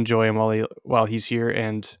 Let's just enjoy him while he's here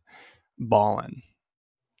and balling.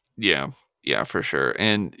 Yeah, for sure.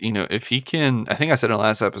 And if he can, I think I said in the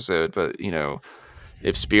last episode, but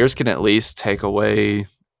if Spears can at least take away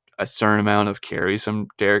a certain amount of carries from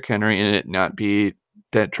Derrick Henry and it not be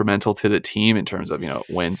detrimental to the team in terms of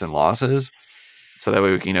wins and losses, so that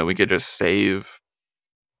way we could just save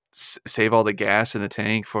all the gas in the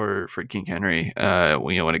tank for King Henry.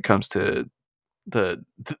 When it comes to the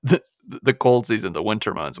cold season, the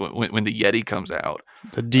winter months, when the Yeti comes out,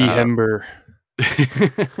 the D-Hember.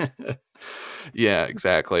 Yeah,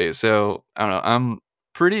 exactly. So I don't know. I'm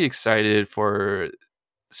pretty excited for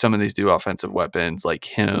some of these new offensive weapons like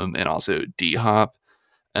him and also D-Hop.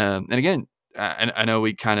 And again, I know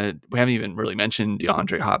we haven't even really mentioned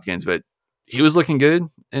DeAndre Hopkins, but he was looking good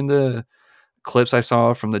in the clips I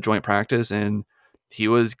saw from the joint practice, and he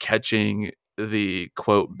was catching the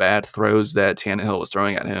quote bad throws that Tannehill was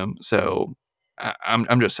throwing at him. So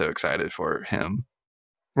I'm just so excited for him.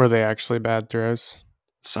 Were they actually bad throws?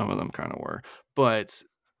 Some of them kind of were, but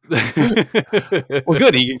well,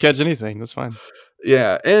 good. He can catch anything. That's fine.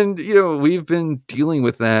 Yeah, and we've been dealing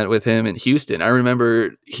with that with him in Houston. I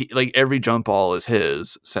remember every jump ball is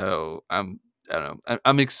his. So I don't know.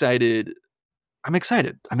 I'm excited. I'm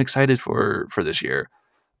excited for this year.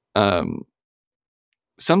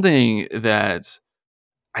 Something that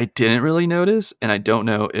I didn't really notice, and I don't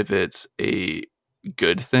know if it's a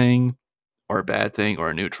good thing or a bad thing or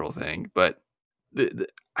a neutral thing, but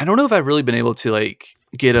I don't know if I've really been able to like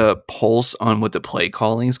get a pulse on what the play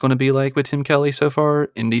calling is going to be like with Tim Kelly so far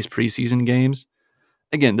in these preseason games.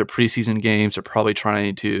 Again, they're preseason games. They're probably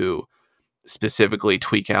trying to specifically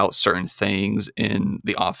tweak out certain things in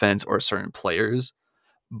the offense or certain players,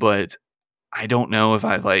 but I don't know if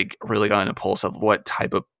I've like really gotten a pulse of what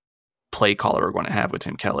type of play caller we're going to have with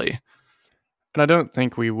Tim Kelly. And I don't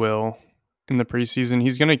think we will in the preseason.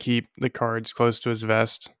 He's going to keep the cards close to his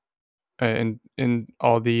vest and in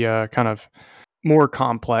all the kind of more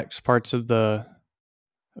complex parts of the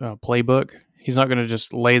playbook. He's not going to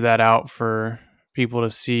just lay that out for people to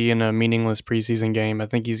see in a meaningless preseason game. I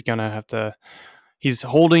think he's going to have to. He's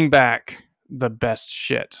holding back the best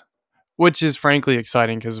shit, which is frankly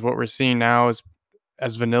exciting because what we're seeing now is,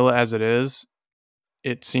 as vanilla as it is,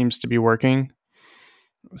 it seems to be working.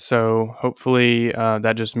 So hopefully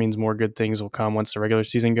that just means more good things will come once the regular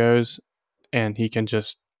season goes, and he can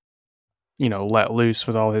just let loose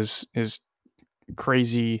with all his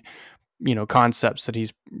crazy concepts that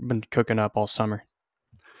he's been cooking up all summer.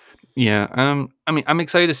 Yeah, I mean, I'm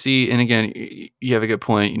excited to see. And again, you have a good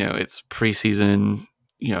point. It's preseason.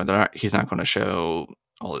 He's not going to show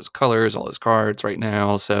all his colors, all his cards right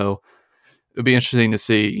now. So it'd be interesting to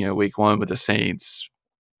see. Week one with the Saints.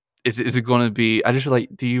 Is it going to be? I just like.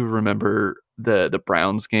 Do you remember the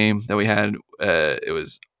Browns game that we had? It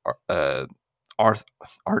was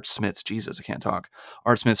Art Smith's. Jesus, I can't talk.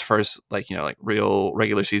 Art Smith's first real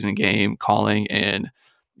regular season game calling, and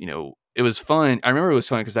it was fun. I remember it was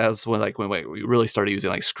fun because that was when we really started using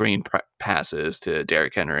like screen passes to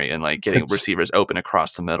Derrick Henry and like getting receivers open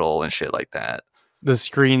across the middle and shit like that. The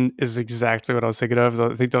screen is exactly what I was thinking of.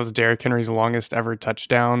 I think that was Derrick Henry's longest ever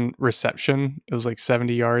touchdown reception. It was like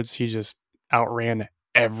 70 yards. He just outran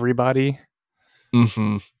everybody.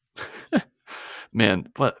 Mm-hmm. Man,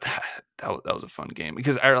 but that was a fun game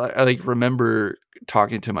because I like remember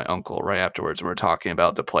talking to my uncle right afterwards. And we were talking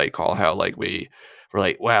about the play call, how like we were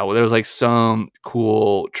like, wow, well, there was like some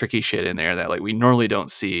cool tricky shit in there that like we normally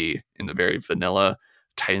don't see in the very vanilla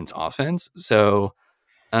Titans offense. So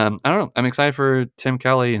I don't know. I'm excited for Tim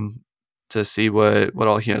Kelly and to see what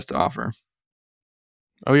all he has to offer.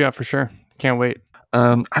 Oh yeah, for sure. Can't wait.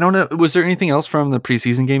 I don't know. Was there anything else from the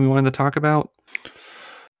preseason game you wanted to talk about?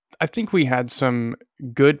 I think we had some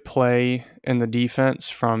good play in the defense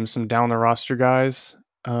from some down the roster guys.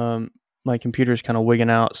 My computer's kind of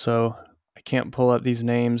wigging out, so I can't pull up these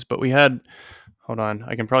names. But we had, hold on,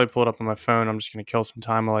 I can probably pull it up on my phone. I'm just going to kill some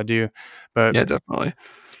time while I do. But Yeah, definitely.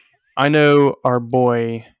 I know our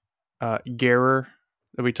boy Guerrer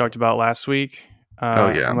that we talked about last week.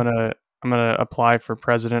 Oh, yeah. I'm gonna apply for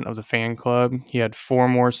president of the fan club. He had 4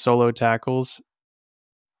 more solo tackles,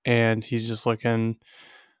 and he's just looking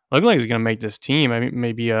like he's gonna make this team. I mean,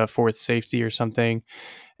 maybe a 4th safety or something.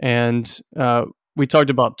 And we talked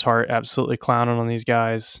about Tart absolutely clowning on these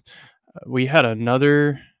guys. We had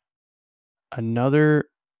another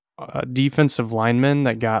defensive lineman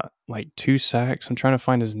that got like 2 sacks. I'm trying to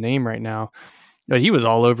find his name right now. But he was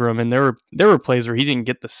all over him, and there were plays where he didn't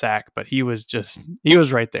get the sack, but he was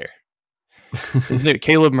right there. His name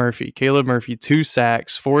Caleb Murphy. 2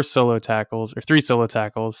 sacks, 4 solo tackles, or 3 solo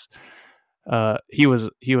tackles. He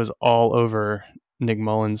was all over Nick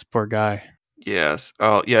Mullins, poor guy. Yes.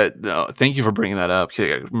 Oh, yeah. No, thank you for bringing that up.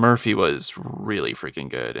 Murphy was really freaking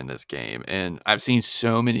good in this game, and I've seen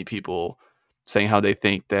so many people saying how they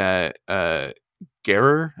think that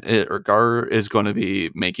Gar is going to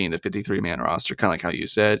be making the 53-man roster, kind of like how you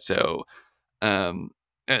said. So,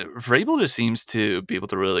 Vrabel just seems to be able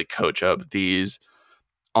to really coach up these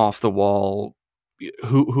off the wall.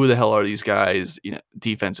 Who the hell are these guys?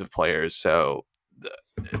 Defensive players. So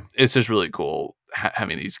it's just really cool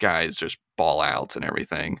having these guys just ball out and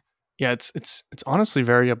everything. Yeah, it's honestly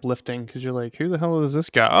very uplifting because you're like, who the hell is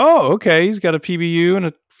this guy? Oh, okay, he's got a PBU and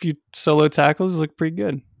a few solo tackles. Look pretty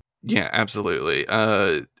good. Yeah, absolutely.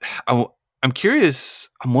 I'm curious.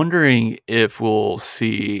 I'm wondering if we'll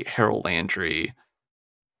see Harold Landry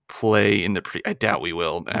play in the I doubt we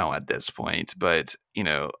will now at this point, but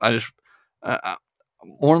I just I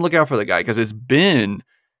want to look out for the guy because it's been,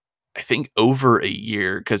 I think, over a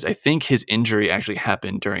year, because I think his injury actually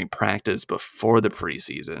happened during practice before the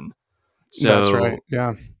preseason. So that's right.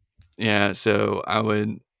 Yeah. Yeah. So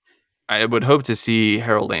I would hope to see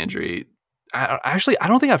Harold Landry. I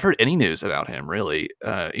don't think I've heard any news about him really,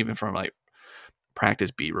 even from like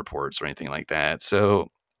practice beat reports or anything like that. So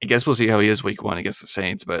I guess we'll see how he is week 1 against the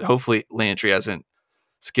Saints, but hopefully Landry hasn't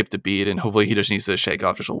skipped a beat, and hopefully he just needs to shake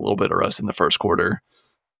off just a little bit of rust in the first quarter.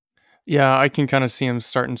 Yeah, I can kind of see him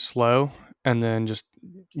starting slow and then just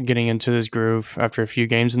getting into his groove after a few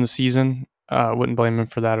games in the season. Wouldn't blame him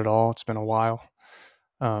for that at all. It's been a while.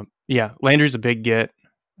 Yeah, Landry's a big get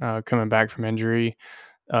coming back from injury.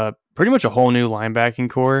 Pretty much a whole new linebacking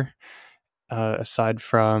core, aside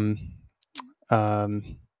from,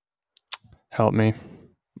 help me,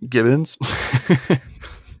 Gibbons.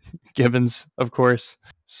 Gibbons, of course.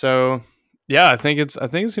 So yeah, I think it's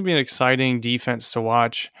gonna be an exciting defense to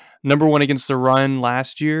watch. Number 1 against the run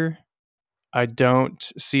last year. I don't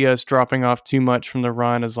see us dropping off too much from the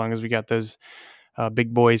run as long as we got those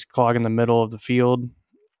big boys clogging the middle of the field.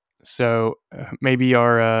 So maybe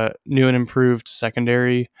our new and improved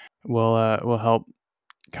secondary will help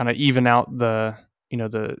kind of even out the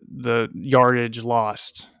yardage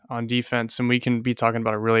lost on defense, and we can be talking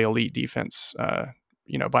about a really elite defense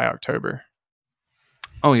by October.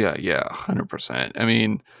 Oh yeah, 100%. I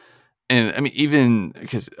mean, even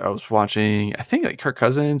because I was watching, I think like Kirk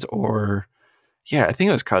Cousins, or I think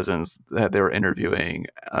it was Cousins that they were interviewing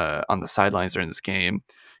on the sidelines during this game.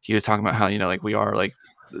 He was talking about how like we are like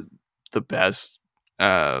the best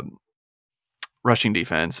rushing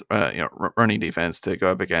defense, running defense to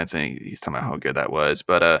go up against, and he's talking about how good that was.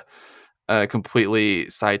 But completely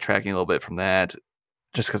sidetracking a little bit from that,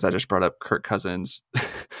 just because I just brought up Kirk Cousins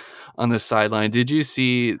on the sideline. Did you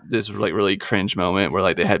see this like really cringe moment where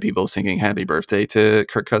like they had people singing "Happy Birthday" to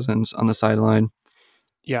Kirk Cousins on the sideline?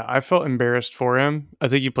 Yeah, I felt embarrassed for him. I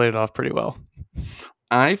think he played it off pretty well.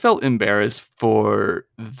 I felt embarrassed for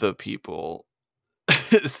the people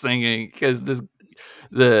singing, because those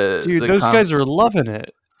guys are loving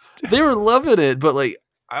it. They were loving it, but like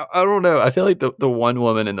I don't know. I feel like the one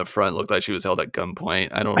woman in the front looked like she was held at gunpoint.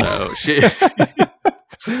 I don't know. She,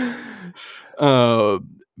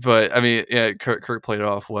 but I mean, yeah, Kirk played it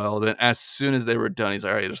off well. Then as soon as they were done, he's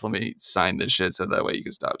like, "All right, just let me sign this shit so that way you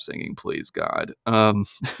can stop singing, please, God."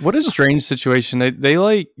 What a strange situation. They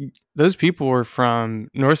like, those people were from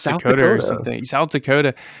North Dakota or something, South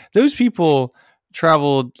Dakota. Those people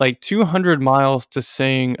traveled like 200 miles to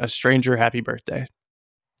sing a stranger happy birthday.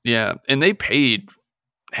 Yeah, and they paid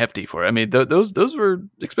hefty for it. I mean, those were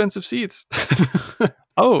expensive seats. For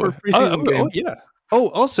a preseason game. Yeah. Oh,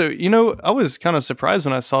 also, I was kind of surprised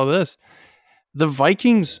when I saw this. The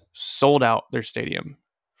Vikings sold out their stadium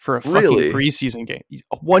for a fucking preseason game.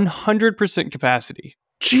 100% capacity.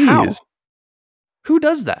 Jeez. Who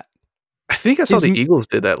does that? think I saw the Eagles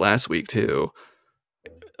did that last week too.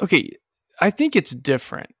 Okay, I think it's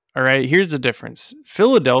different. All right, here's the difference.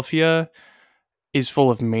 Philadelphia is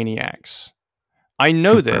full of maniacs. I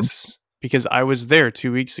know Confirmed. this because I was there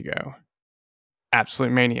 2 weeks ago.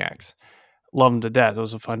 Absolute maniacs. Love them to death. It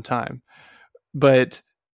was a fun time. But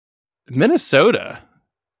Minnesota,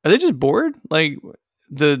 are they just bored? Like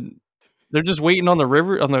they're just waiting on the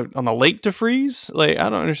river on the lake to freeze? Like, I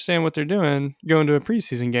don't understand what they're doing going to a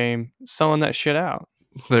preseason game, selling that shit out.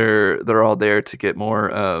 They're all there to get more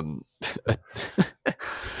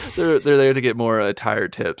they're there to get more tire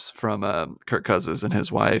tips from Kirk Cousins and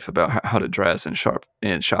his wife about how to dress and shop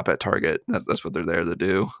at Target. That's what they're there to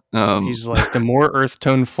do. He's like, the more earth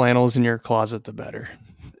tone flannels in your closet, the better.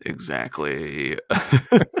 Exactly.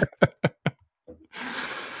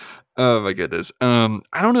 Oh my goodness.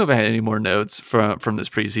 I don't know if I had any more notes from this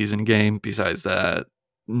preseason game besides that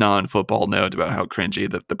non-football note about how cringy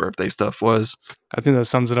the birthday stuff was. I think that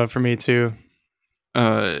sums it up for me too.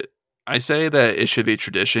 I say that it should be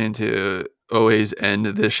tradition to always end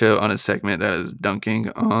this show on a segment that is dunking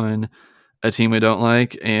on a team we don't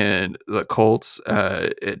like, and the Colts. I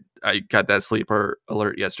got that sleeper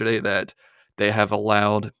alert yesterday that they have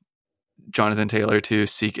allowed Jonathan Taylor to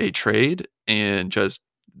seek a trade, and just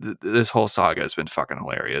this whole saga has been fucking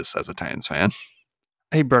hilarious as a Titans fan.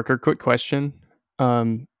 Hey, Brucker, quick question.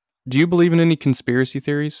 Do you believe in any conspiracy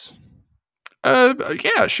theories?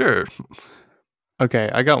 Yeah, sure. Okay,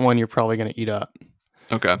 I got one you're probably going to eat up.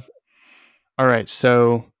 Okay. All right,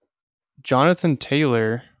 so Jonathan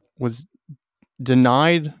Taylor was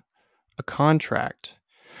denied a contract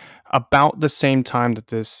about the same time that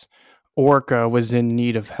this orca was in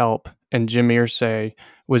need of help, and Jim Irsay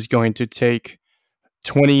was going to take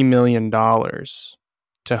 $20 million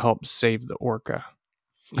to help save the orca.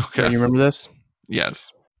 Okay. You remember this?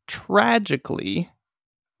 Yes. Tragically,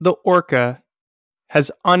 the orca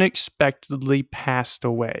has unexpectedly passed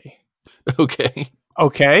away. Okay.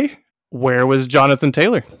 Okay. Where was Jonathan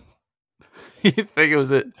Taylor? You think it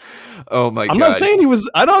was it? Oh my god. I'm not saying he was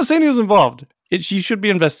involved. She should be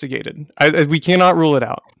investigated. We cannot rule it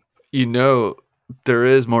out. You know, there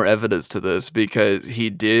is more evidence to this because he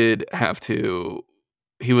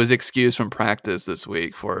was excused from practice this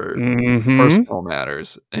week for personal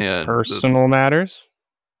matters. And matters?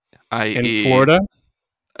 i.e. in Florida?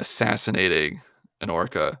 Assassinating an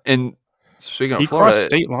orca. And speaking He of Florida, crossed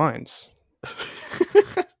state lines.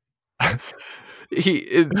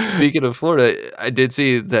 Speaking of Florida, I did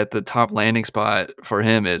see that the top landing spot for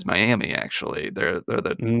him is Miami. Actually, they're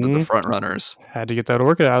the front runners. Had to get that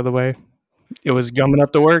orca out of the way. It was gumming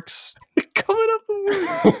up the works. Coming up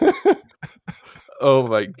the works. Oh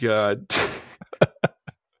my god!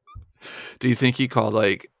 Do you think he called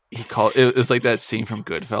it was like that scene from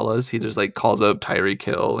Goodfellas? He just like calls up Tyreek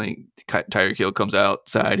Hill, and Tyreek Hill comes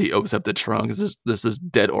outside. He opens up the trunk. There's this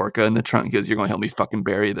dead orca in the trunk. He goes, "You're going to help me fucking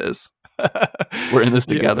bury this. We're in this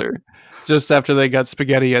together." Yeah. Just after they got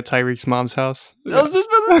spaghetti at Tyreek's mom's house. I was just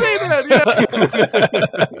about to say that.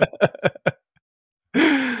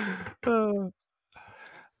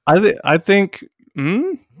 Yeah. I think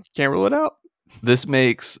can't rule it out. This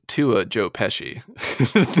makes Tua Joe Pesci.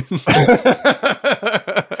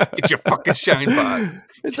 Get your fucking shine box.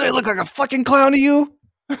 Does I look like a fucking clown to you?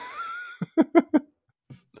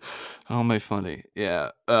 Oh my funny.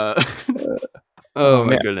 Yeah. Oh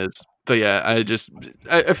my goodness. But yeah, I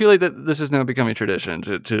feel like that this is now becoming tradition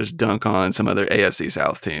to just dunk on some other AFC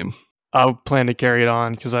South team. I'll plan to carry it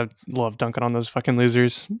on because I love dunking on those fucking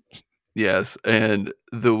losers. Yes, and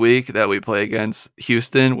the week that we play against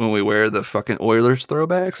Houston, when we wear the fucking Oilers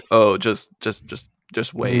throwbacks, oh, just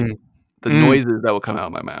wait. The noises that will come out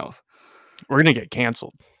of my mouth. We're gonna get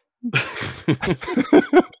canceled.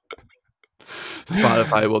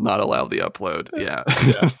 Spotify will not allow the upload. Yeah.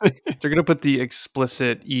 They're gonna put the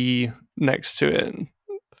explicit E next to it.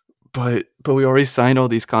 But we already signed all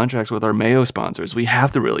these contracts with our Mayo sponsors. We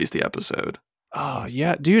have to release the episode. Oh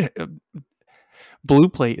yeah, dude. Blue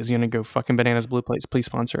Plate is gonna go fucking bananas. Blue Plates, please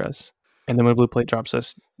sponsor us. And then when Blue Plate drops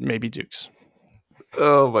us, maybe Dukes.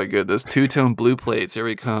 Oh my goodness, two-tone Blue Plates. Here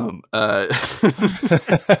we come. Two-tone.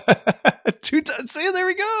 See, there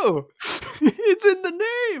we go. It's in the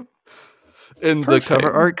name. And perfect. The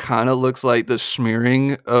cover art kind of looks like the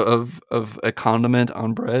smearing of a condiment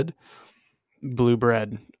on bread. Blue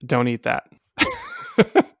bread. Don't eat that.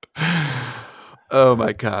 Oh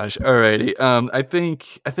my gosh. Alrighty. I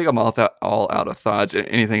think I'm all out of thoughts.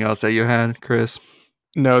 Anything else that you had, Chris?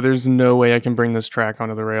 No, there's no way I can bring this track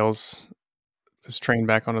onto the rails. This train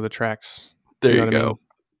back onto the tracks. There you go.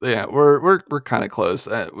 I mean? Yeah, we're kind of close.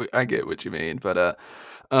 I get what you mean, but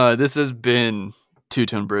this has been Two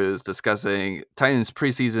Tone Brews discussing Titans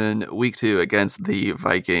preseason week 2 against the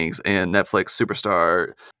Vikings and Netflix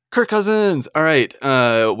superstar Kirk Cousins. All right.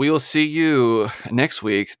 We will see you next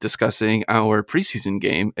week discussing our preseason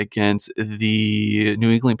game against the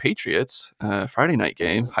New England Patriots. Friday night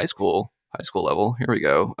game, high school level. Here we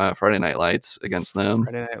go. Friday Night Lights against them.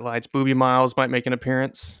 Friday Night Lights. Booby Miles might make an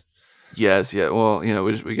appearance. Yes. Yeah. Well,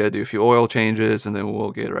 we got to do a few oil changes and then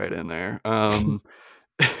we'll get right in there.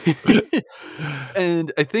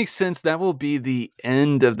 And I think since that will be the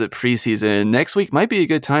end of the preseason, next week might be a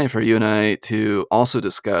good time for you and I to also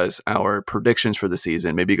discuss our predictions for the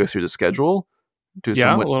season. Maybe go through the schedule, do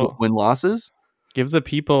some win losses. Give the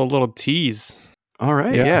people a little tease. All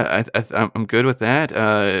right, yeah, I'm good with that.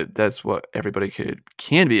 That's what everybody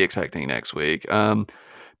can be expecting next week.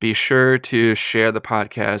 Be sure to share the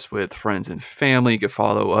podcast with friends and family. You can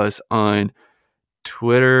follow us on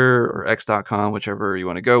Twitter or x.com, whichever you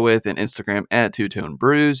want to go with, and Instagram at Two Tone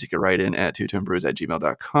Brews. You can write in at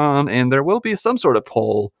twotonebrews@gmail.com, and there will be some sort of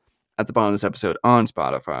poll at the bottom of this episode on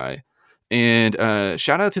Spotify. And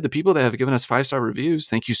shout out to the people that have given us 5-star reviews.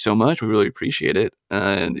 Thank you so much. We really appreciate it.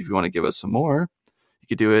 And if you want to give us some more, you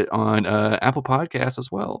could do it on Apple Podcasts as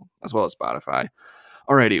well as Spotify.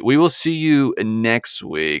 Alrighty, we will see you next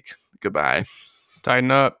week. Goodbye.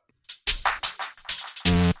 Tighten up.